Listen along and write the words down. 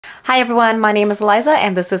Hi everyone, my name is Eliza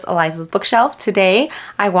and this is Eliza's Bookshelf. Today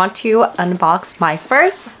I want to unbox my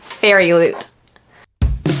first Fairyloot.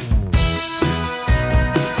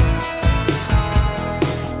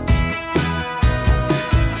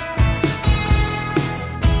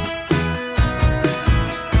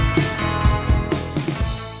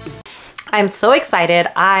 I'm so excited.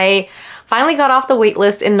 I finally got off the wait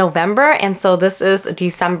list in November, and so this is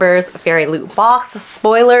December's Fairyloot box.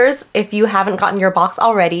 Spoilers, if you haven't gotten your box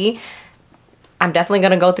already, I'm definitely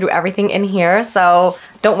gonna go through everything in here, so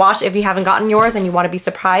don't watch if you haven't gotten yours and you want to be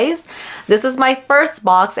surprised. This is my first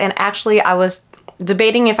box, and actually I was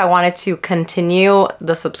debating if I wanted to continue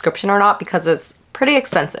the subscription or not because it's pretty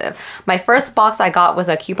expensive. My first box I got with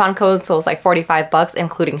a coupon code, so it was like 45 bucks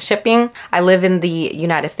including shipping. I live in the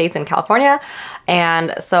United States in California,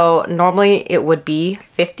 and so normally it would be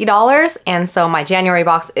 $50, and so my January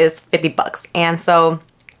box is 50 bucks. And so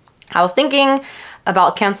I was thinking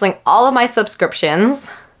about canceling all of my subscriptions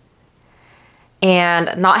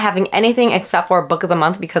and not having anything except for Book of the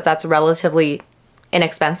Month because that's relatively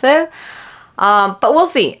inexpensive. But we'll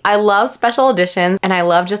see. I love special editions and I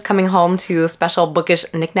love just coming home to special bookish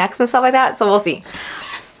knickknacks and stuff like that, so we'll see.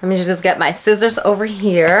 Let me just get my scissors over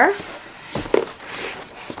here.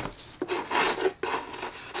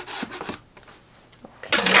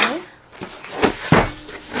 Okay.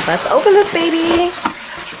 Let's open this baby.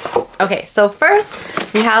 Okay, so first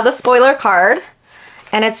we have the spoiler card,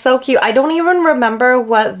 and it's so cute. I don't even remember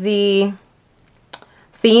what the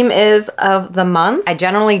theme is of the month. I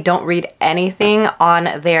generally don't read anything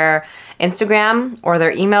on their Instagram or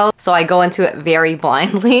their email, so I go into it very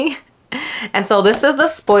blindly. And so this is the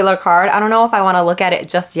spoiler card. I don't know if I want to look at it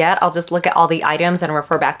just yet. I'll just look at all the items and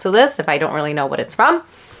refer back to this if I don't really know what it's from.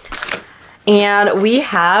 And we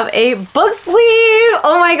have a book sleeve.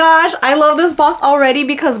 Oh my gosh, I love this box already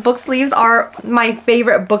because book sleeves are my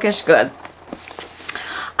favorite bookish goods.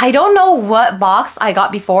 I don't know what box I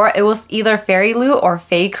got before. It was either Fairyloot or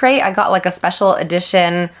Fairycrate. I got like a special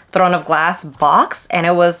edition Throne of Glass box, and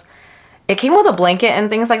it came with a blanket and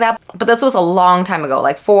things like that. But this was a long time ago,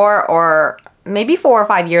 like 4 or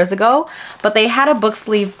 5 years ago. But they had a book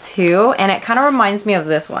sleeve too, and it kind of reminds me of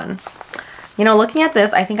this one. You know, looking at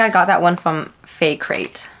this, I think I got that one from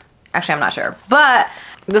Fairycrate. Actually, I'm not sure. But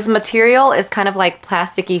this material is kind of like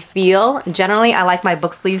plasticky feel. Generally, I like my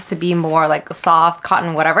book sleeves to be more like soft,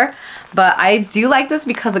 cotton, whatever. But I do like this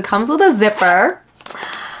because it comes with a zipper.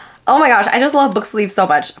 Oh my gosh, I just love book sleeves so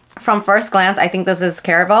much. From first glance, I think this is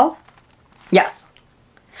Caraval. Yes,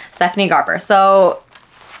 Stephanie Garber. So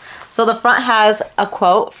the front has a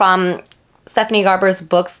quote from Stephanie Garber's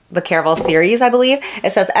books, the Caraval series, I believe.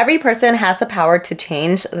 It says, "Every person has the power to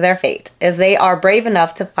change their fate if they are brave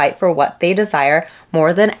enough to fight for what they desire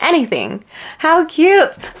more than anything." How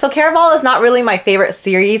cute! So Caraval is not really my favorite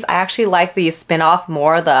series. I actually like the spin-off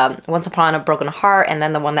more, the Once Upon a Broken Heart, and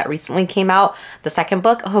then the one that recently came out, the second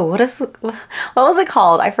book. Oh, what was it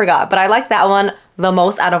called? I forgot. But I like that one the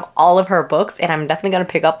most out of all of her books, and I'm definitely gonna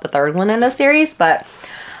pick up the third one in the series. But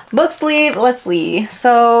book sleeve, let's see.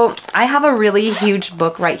 So I have a really huge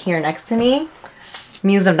book right here next to me,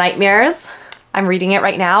 Muse of Nightmares. I'm reading it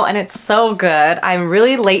right now and it's so good. I'm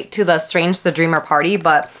really late to the Strange the Dreamer party,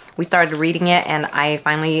 but we started reading it and I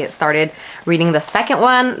finally started reading the second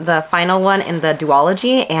one, the final one in the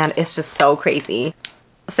duology, and it's just so crazy.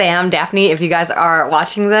 Sam, Daphne, if you guys are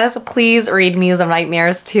watching this, please read Muse of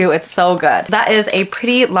Nightmares too. It's so good. That is a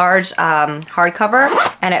pretty large hardcover,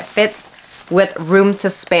 and it fits with room to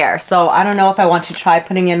spare. So I don't know if I want to try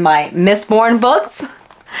putting in my Mistborn books,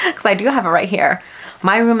 because I do have it right here.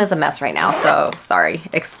 My room is a mess right now, so sorry,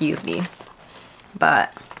 excuse me.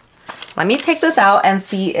 But let me take this out and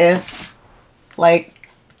see if like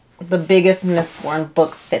the biggest Mistborn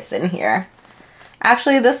book fits in here.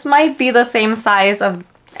 Actually, this might be the same size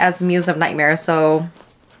as Muse of Nightmares, so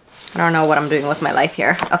I don't know what I'm doing with my life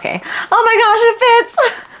here. Okay. Oh my gosh, it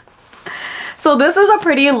fits! So this is a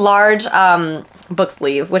pretty large book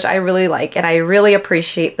sleeve, which I really like, and I really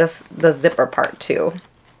appreciate the zipper part too.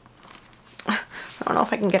 I don't know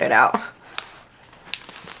if I can get it out.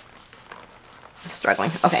 I'm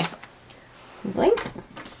struggling. Okay. Zoink.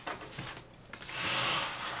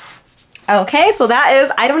 Okay, so that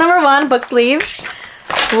is item number 1, book sleeve.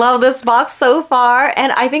 Love this box so far,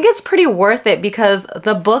 and I think it's pretty worth it because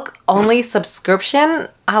the book only subscription,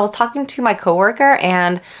 I was talking to my coworker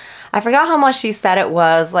and I forgot how much she said it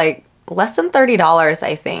was, like less than $30,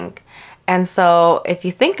 I think. And so if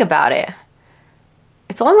you think about it,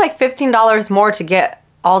 it's only like $15 more to get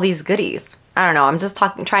all these goodies. I don't know, I'm just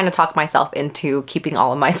trying to talk myself into keeping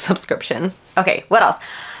all of my subscriptions. Okay, what else?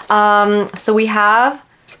 So we have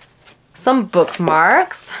some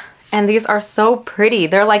bookmarks. And these are so pretty.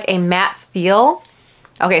 They're like a matte feel.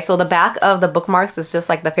 Okay, so the back of the bookmarks is just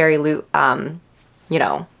like the Fairyloot, you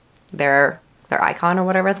know, their icon or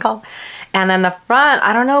whatever it's called. And then the front,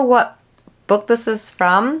 I don't know what book this is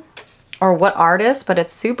from or what artist, but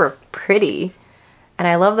it's super pretty. And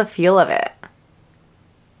I love the feel of it.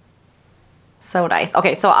 So nice.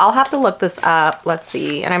 Okay, so I'll have to look this up. Let's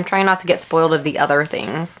see. And I'm trying not to get spoiled of the other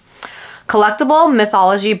things. Collectible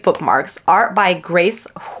Mythology Bookmarks. Art by Grace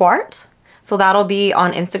Hwart. So that'll be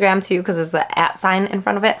on Instagram too because there's an @ in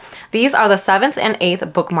front of it. These are the 7th and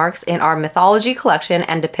 8th bookmarks in our mythology collection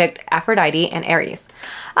and depict Aphrodite and Ares.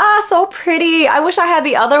 Ah, so pretty. I wish I had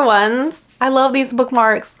the other ones. I love these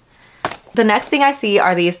bookmarks. The next thing I see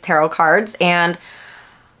are these tarot cards, and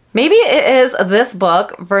maybe it is this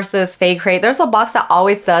book versus Fae Crate. There's a box that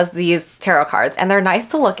always does these tarot cards and they're nice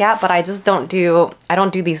to look at, but I just don't do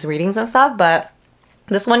these readings and stuff. But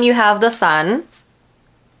this one you have the sun.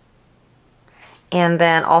 And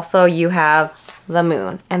then also you have the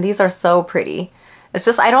moon. And these are so pretty. It's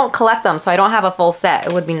just I don't collect them, so I don't have a full set.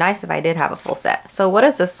 It would be nice if I did have a full set. So what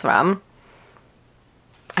is this from?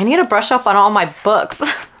 I need to brush up on all my books.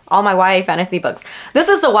 All my YA fantasy books. This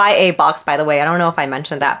is the YA box, by the way. I don't know if I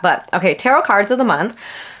mentioned that. But okay, tarot cards of the month.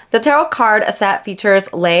 The tarot card set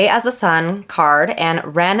features Lei as a sun card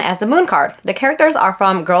and Ren as a moon card. The characters are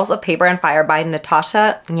from Girls of Paper and Fire by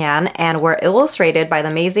Natasha Nyan and were illustrated by the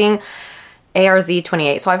amazing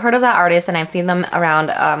ARZ28. So I've heard of that artist and I've seen them around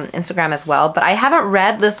Instagram as well, but I haven't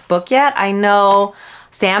read this book yet. I know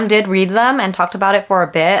Sam did read them and talked about it for a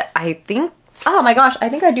bit. I think, oh my gosh, I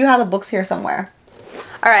think I do have the books here somewhere.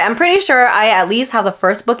 All right, I'm pretty sure I at least have the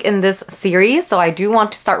first book in this series, so I do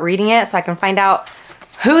want to start reading it so I can find out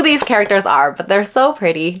who these characters are, but they're so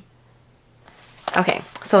pretty. Okay,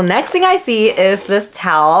 so next thing I see is this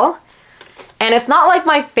towel. And it's not like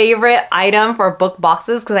my favorite item for book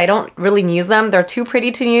boxes because I don't really use them. They're too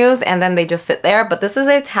pretty to use and then they just sit there. But this is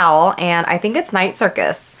a towel and I think it's Night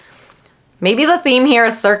Circus. Maybe the theme here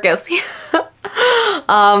is circus.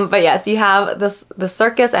 But yes, you have the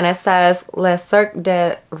circus and it says Le Cirque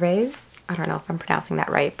des Rêves. I don't know if I'm pronouncing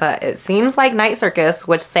that right, but it seems like Night Circus,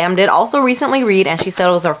 which Sam did also recently read and she said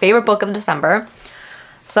it was her favorite book of December.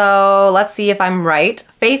 So let's see if I'm right.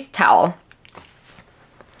 Face towel.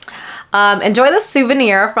 Enjoy the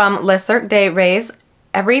souvenir from Le Cirque des Rêves.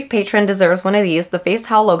 Every patron deserves one of these. The face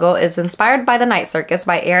towel logo is inspired by the Night Circus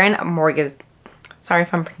by Erin Morgan. Sorry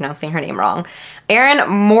if I'm pronouncing her name wrong. Erin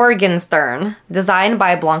Morgenstern, designed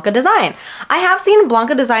by Blanca Design. I have seen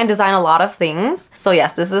Blanca Design design a lot of things. So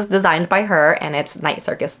yes, this is designed by her and it's Night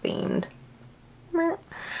Circus themed.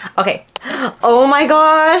 Okay. Oh my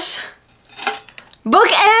gosh.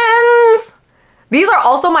 Bookends! These are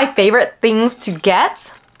also my favorite things to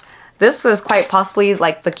get. This is quite possibly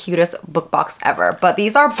like the cutest book box ever, but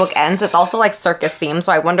these are bookends. It's also like circus themed,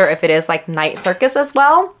 so I wonder if it is like Night Circus as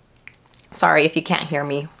well. Sorry if you can't hear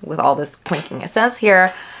me with all this clinking. It says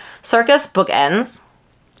here, circus bookends,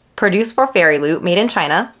 produced for Fairyloot, made in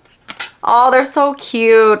China. Oh, they're so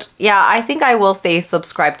cute. Yeah, I think I will say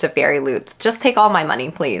subscribe to Fairyloot. Just take all my money,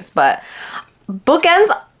 please. But bookends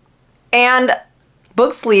and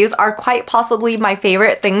book sleeves are quite possibly my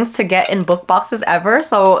favorite things to get in book boxes ever.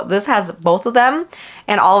 So this has both of them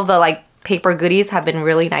and all of the like paper goodies have been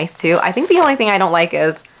really nice too. I think the only thing I don't like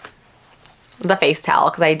is the face towel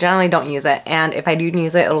because I generally don't use it. And if I do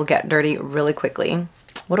use it, it'll get dirty really quickly.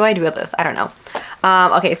 What do I do with this? I don't know.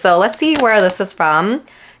 Okay, so let's see where this is from.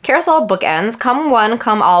 Carousel Bookends. Come one,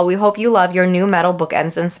 come all. We hope you love your new metal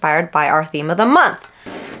bookends inspired by our theme of the month.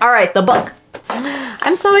 All right, the book.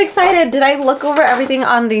 I'm so excited. Did I look over everything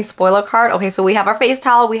on the spoiler card? Okay, so we have our face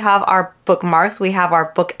towel, we have our bookmarks, we have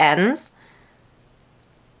our bookends,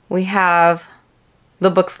 we have the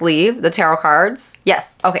book sleeve, the tarot cards.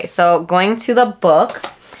 Yes, okay, so going to the book,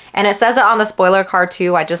 and it says it on the spoiler card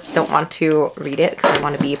too. I just don't want to read it because I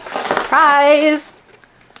want to be surprised.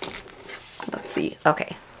 Let's see,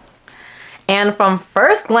 okay. And from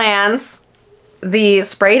first glance, the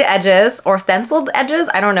sprayed edges or stenciled edges,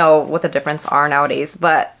 I don't know what the difference are nowadays,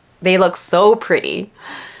 but they look so pretty.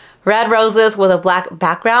 Red roses with a black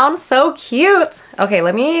background, so cute. Okay,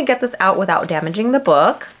 let me get this out without damaging the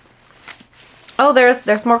book. Oh,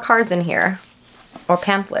 there's more cards in here, or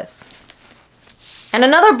pamphlets. And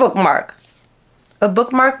another bookmark. A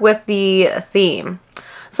bookmark with the theme.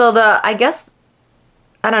 So I guess,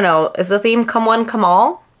 I don't know, is the theme come one, come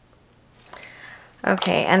all?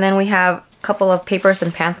 Okay, and then we have couple of papers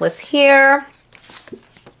and pamphlets here,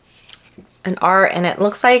 an art, and it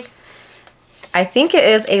looks like, I think it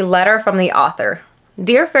is a letter from the author.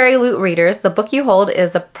 Dear Fairyloot readers, the book you hold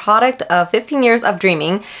is the product of 15 years of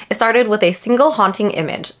dreaming. It started with a single haunting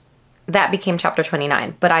image. that became chapter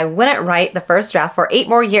 29, but I wouldn't write the first draft for 8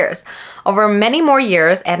 more years. Over many more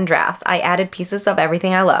years and drafts, I added pieces of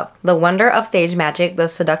everything I love. The wonder of stage magic, the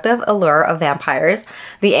seductive allure of vampires,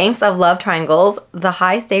 the angst of love triangles, the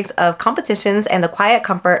high stakes of competitions, and the quiet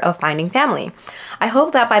comfort of finding family. I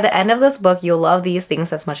hope that by the end of this book, you'll love these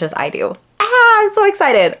things as much as I do. Ah, I'm so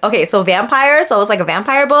excited. Okay, so vampires, so it's like a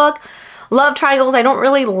vampire book. Love triangles, I don't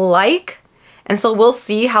really like. And so we'll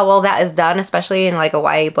see how well that is done, especially in like a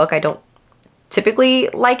YA book. I don't typically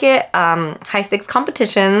like it. High stakes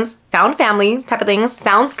competitions, found family type of things.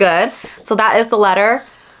 Sounds good. So that is the letter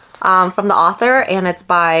from the author, and it's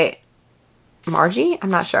by Margie?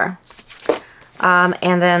 I'm not sure.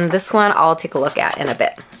 And then this one I'll take a look at in a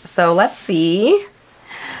bit. So let's see.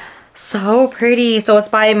 So pretty. So it's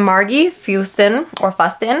by Margie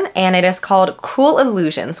Fuston, and it is called Cruel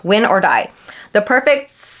Illusions, Win or Die. The perfect,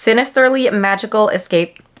 sinisterly magical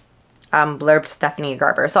escape, blurbed Stephanie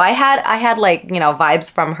Garber. So I had like, you know, vibes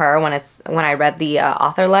from her when I read the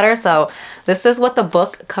author letter. So this is what the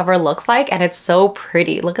book cover looks like, and it's so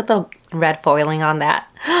pretty. Look at the red foiling on that.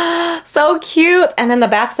 So cute. And then the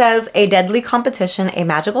back says, a deadly competition, a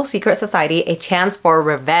magical secret society, a chance for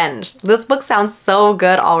revenge. This book sounds so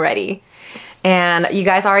good already. And you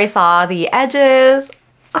guys already saw the edges.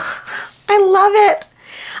 Ugh, I love it.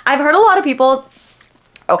 I've heard a lot of people,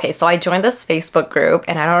 okay, so I joined this Facebook group,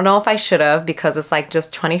 and I don't know if I should have, because it's like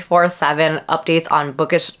just 24/7 updates on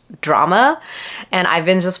bookish drama, and I've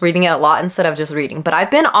been just reading it a lot instead of just reading. But I've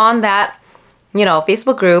been on that, you know,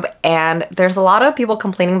 Facebook group, and there's a lot of people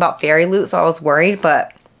complaining about Fairyloot, so I was worried,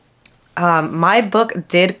 but my book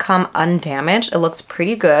did come undamaged. It looks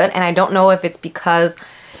pretty good, and I don't know if it's because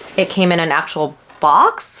it came in an actual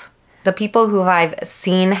box. The people who I've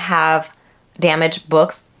seen have damaged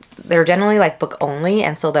books, they're generally like book only,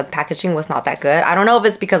 and so the packaging was not that good. I don't know if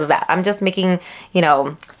it's because of that. I'm just making, you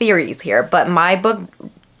know, theories here, but my book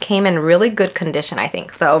came in really good condition, I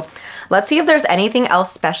think. So let's see if there's anything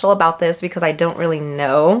else special about this, because I don't really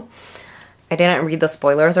know. I didn't read the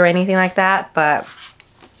spoilers or anything like that, but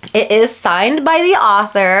it is signed by the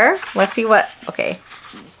author. Let's see what, okay.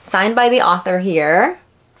 Signed by the author here.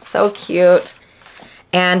 So cute.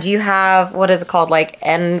 And you have, what is it called? Like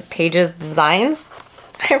end pages designs?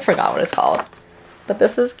 I forgot what it's called. But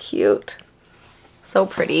this is cute. So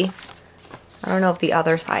pretty. I don't know if the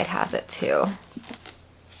other side has it too.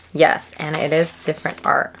 Yes, and it is different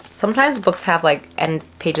art. Sometimes books have like end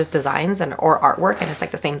pages designs or artwork, and it's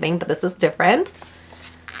like the same thing, but this is different.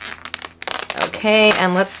 Okay,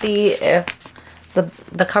 and let's see if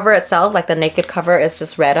the cover itself, like the naked cover, is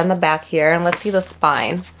just red on the back here. And let's see the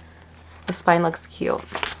spine. The spine looks cute.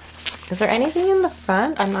 Is there anything in the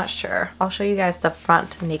front? I'm not sure. I'll show you guys the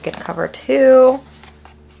front naked cover too.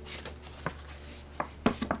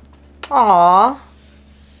 Aww.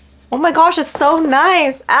 Oh my gosh, it's so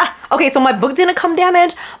nice. Ah, okay, so my book didn't come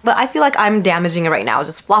damaged, but I feel like I'm damaging it right now. It's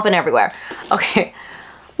just flopping everywhere. Okay,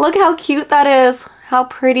 look how cute that is. How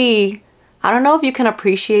pretty. I don't know if you can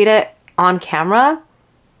appreciate it on camera,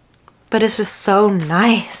 but it's just so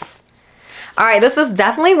nice. All right, this is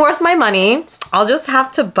definitely worth my money. I'll just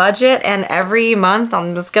have to budget, and every month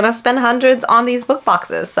I'm just gonna spend hundreds on these book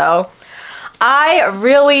boxes. So I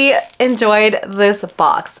really enjoyed this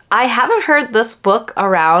box. I haven't heard this book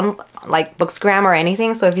around like Bookstagram or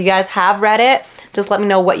anything, so if you guys have read it, just let me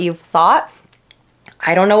know what you've thought.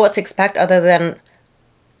 I don't know what to expect other than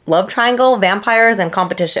love triangle, vampires, and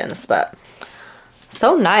competitions, but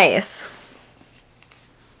so nice.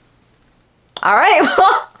 All right,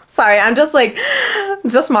 well, sorry, I'm just like,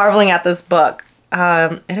 just marveling at this book.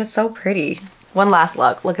 It is so pretty. One last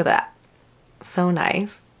look at that. So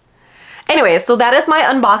nice. Anyway, so that is my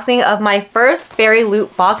unboxing of my first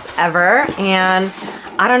Fairyloot box ever, and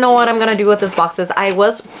I don't know what I'm gonna do with this boxes. I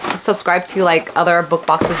was subscribed to like other book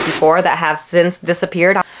boxes before that have since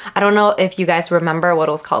disappeared. I don't know if you guys remember what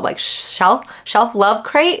it was called, like Shelf Love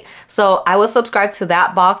Crate. So I was subscribed to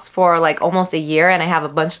that box for like almost a year, and I had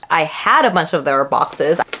a bunch of their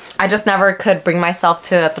boxes. I just never could bring myself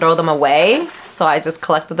to throw them away, so I just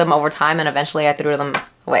collected them over time, and eventually I threw them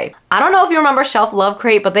away. I don't know if you remember Shelf Love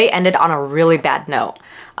Crate, but they ended on a really bad note.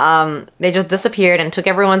 They just disappeared and took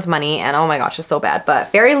everyone's money, and oh my gosh, it's so bad.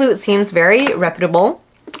 But Fairyloot seems very reputable.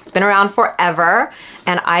 It's been around forever,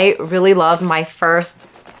 and I really loved my first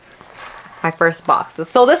box.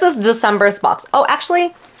 So this is December's box. Oh,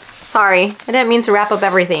 actually, sorry, I didn't mean to wrap up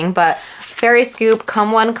everything, but Fairy Scoop,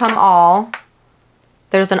 Come One, Come All.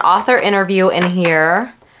 There's an author interview in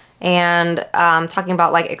here, and talking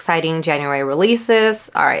about like exciting January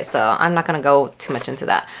releases. All right, so I'm not gonna go too much into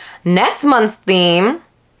that. Next month's theme,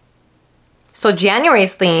 So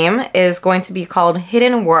January's theme is going to be called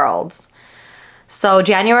Hidden Worlds. So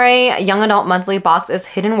January Young Adult Monthly box is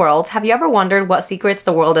Hidden Worlds. Have you ever wondered what secrets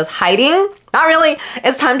the world is hiding? Not really.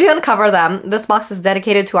 It's time to uncover them. This box is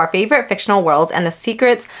dedicated to our favorite fictional worlds and the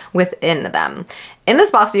secrets within them. In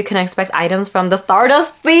this box, you can expect items from the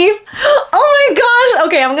Stardust Thief. Oh my gosh.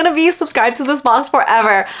 Okay, I'm gonna be subscribed to this box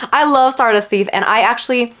forever. I love Stardust Thief, and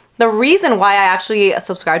the reason why I actually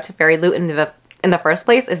subscribed to Fairyloot in the first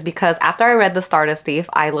place is because after I read the Stardust Thief,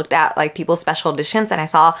 I looked at like people's special editions and I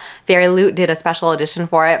saw Fairyloot did a special edition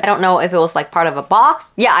for it. I don't know if it was like part of a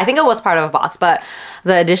box. Yeah, I think it was part of a box, but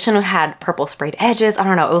the edition had purple sprayed edges. I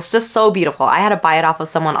don't know, it was just so beautiful. I had to buy it off of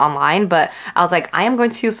someone online, but I was like, I am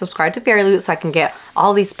going to subscribe to Fairyloot so I can get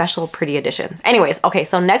all these special pretty editions. Anyways, okay,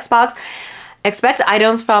 so next box, expect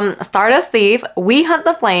items from Stardust Thief, We Hunt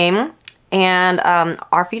the Flame, and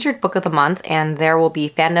our featured book of the month, and there will be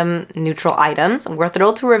fandom neutral items. We're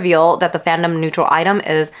thrilled to reveal that the fandom neutral item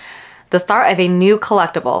is the start of a new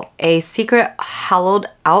collectible, a secret hollowed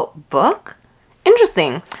out book.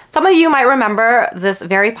 Interesting. Some of you might remember this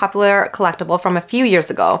very popular collectible from a few years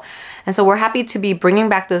ago, and so we're happy to be bringing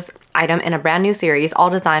back this item in a brand new series, all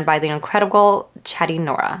designed by the incredible Chatty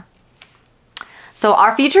Nora. So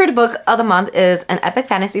our featured book of the month is an epic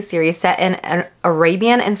fantasy series set in an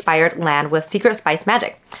Arabian-inspired land with secret spice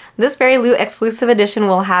magic. This Fairyloot exclusive edition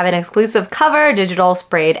will have an exclusive cover, digital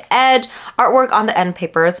sprayed edge, artwork on the end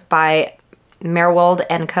papers by Merwold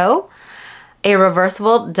 & Co., a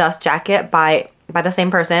reversible dust jacket by the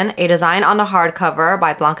same person, a design on the hardcover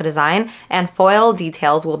by Blanca Design, and foil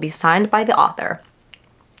details will be signed by the author.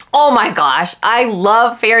 Oh my gosh, I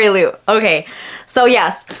love Fairyloot. Okay, so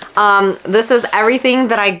yes, this is everything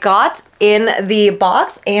that I got in the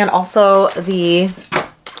box and also the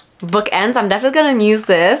bookends. I'm definitely gonna use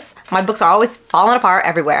this. My books are always falling apart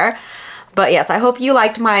everywhere. But yes, I hope you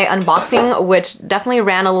liked my unboxing, which definitely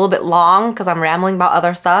ran a little bit long because I'm rambling about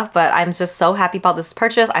other stuff, but I'm just so happy about this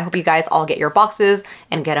purchase. I hope you guys all get your boxes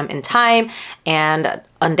and get them in time and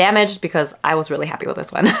undamaged because I was really happy with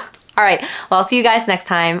this one. All right, well, I'll see you guys next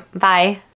time. Bye.